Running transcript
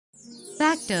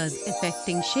Factors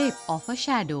affecting shape of a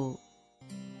shadow.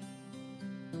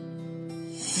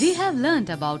 We have learnt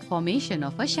about formation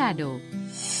of a shadow.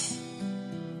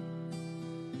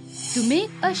 To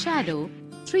make a shadow,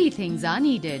 three things are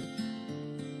needed.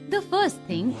 The first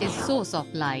thing is source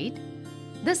of light,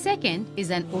 the second is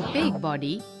an opaque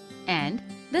body, and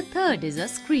the third is a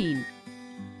screen.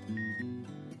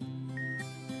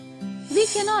 We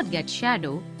cannot get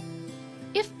shadow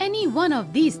if any one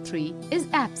of these three is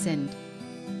absent.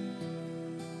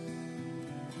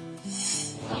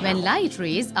 When light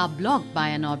rays are blocked by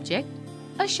an object,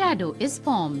 a shadow is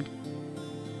formed.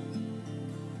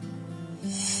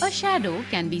 A shadow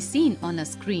can be seen on a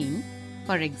screen,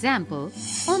 for example,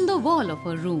 on the wall of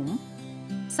a room,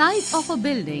 side of a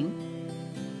building,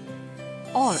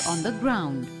 or on the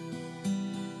ground.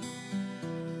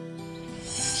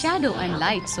 Shadow and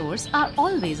light source are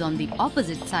always on the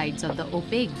opposite sides of the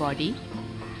opaque body.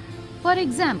 For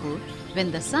example,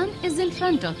 when the sun is in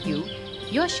front of you,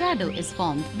 your shadow is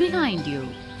formed behind you.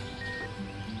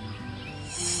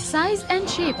 Size and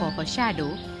shape of a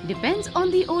shadow depends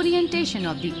on the orientation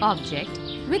of the object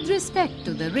with respect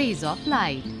to the rays of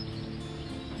light.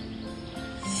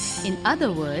 In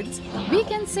other words, we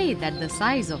can say that the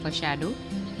size of a shadow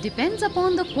depends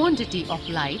upon the quantity of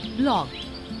light blocked.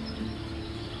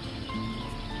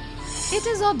 It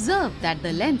is observed that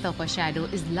the length of a shadow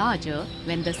is larger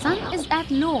when the sun is at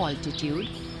low altitude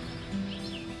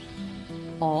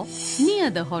or near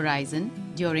the horizon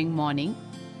during morning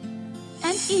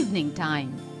and evening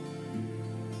time.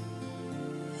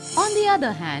 On the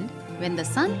other hand, when the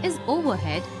sun is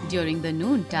overhead during the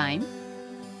noon time,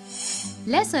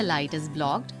 lesser light is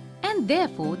blocked and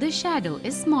therefore the shadow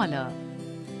is smaller.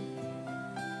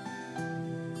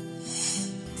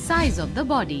 Size of the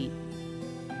body.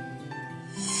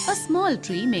 A small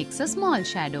tree makes a small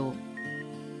shadow.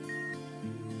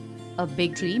 A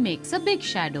big tree makes a big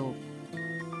shadow.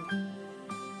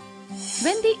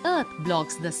 When the earth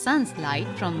blocks the sun's light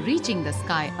from reaching the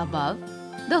sky above,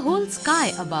 the whole sky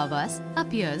above us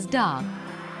appears dark.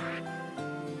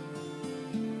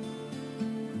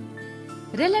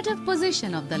 Relative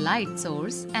position of the light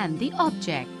source and the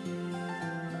object.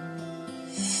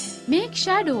 Make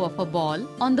shadow of a ball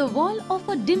on the wall of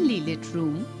a dimly lit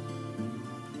room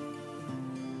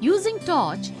using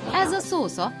torch as a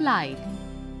source of light.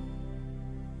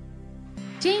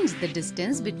 Change the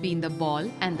distance between the ball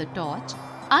and the torch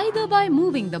either by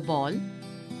moving the ball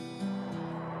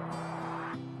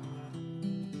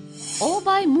or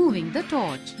by moving the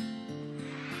torch.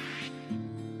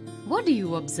 What do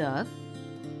you observe?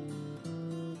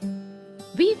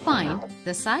 We find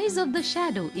the size of the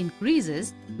shadow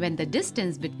increases when the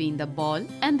distance between the ball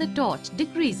and the torch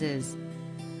decreases.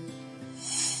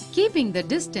 Keeping the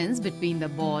distance between the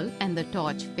ball and the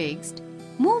torch fixed,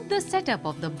 move the setup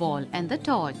of the ball and the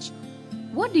torch.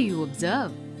 What do you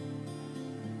observe?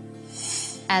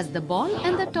 As the ball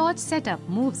and the torch setup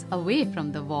moves away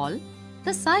from the wall,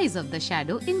 the size of the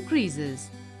shadow increases.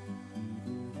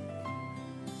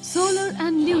 Solar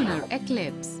and lunar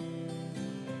eclipse.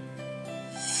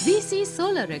 We see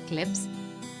solar eclipse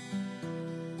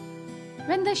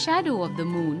when the shadow of the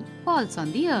moon falls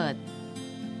on the earth.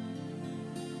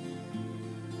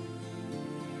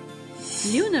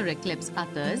 Lunar eclipse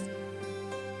occurs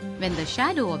when the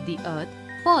shadow of the earth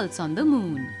falls on the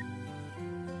moon.